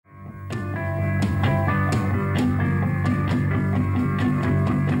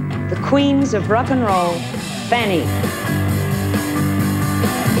queens of rock and roll, Fanny.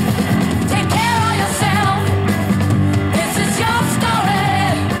 Take care of yourself. This is your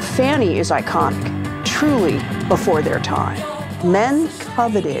story. Fanny is iconic, truly before their time. Men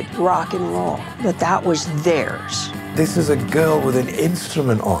coveted rock and roll, that was theirs. This is a girl with an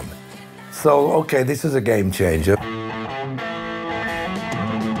instrument on. So, okay, this is a game changer.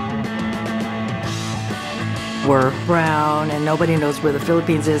 We're brown and nobody knows where the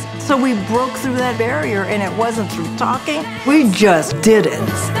Philippines is. So we broke through that barrier, and it wasn't through talking. We just did it.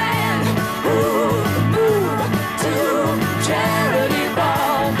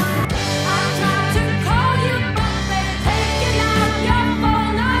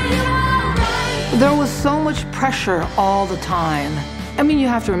 There was so much pressure all the time. I mean, you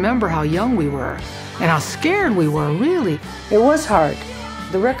have to remember how young we were and how scared we were, really. It was hard.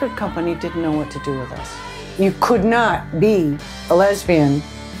 The record company didn't know what to do with us. You could not be a lesbian.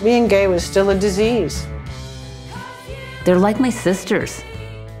 Being gay was still a disease. They're like my sisters.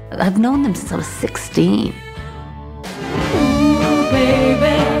 I've known them since I was 16. Ooh,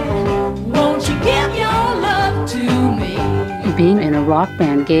 baby, won't you give your love to me? Being in a rock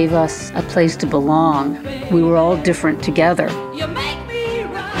band gave us a place to belong. We were all different together. You make me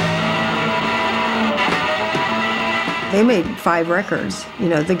right. They made 5 records. You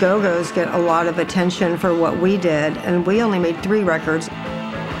know, the Go-Go's get a lot of attention for what we did, and we only made 3 records.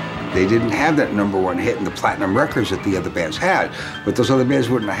 They didn't have that #1 hit in the platinum records that the other bands had, but those other bands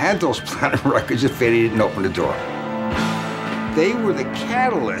wouldn't have had those platinum records if Fanny didn't open the door. They were the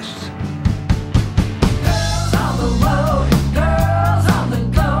catalyst. Girls on the road, girls on the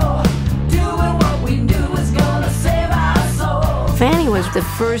go, doing what we knew was gonna save our soul. Fanny was the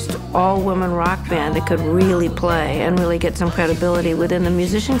first all-woman rock band that could really play and really get some credibility within the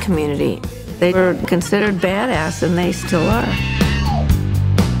musician community. They were considered badass, and they still are.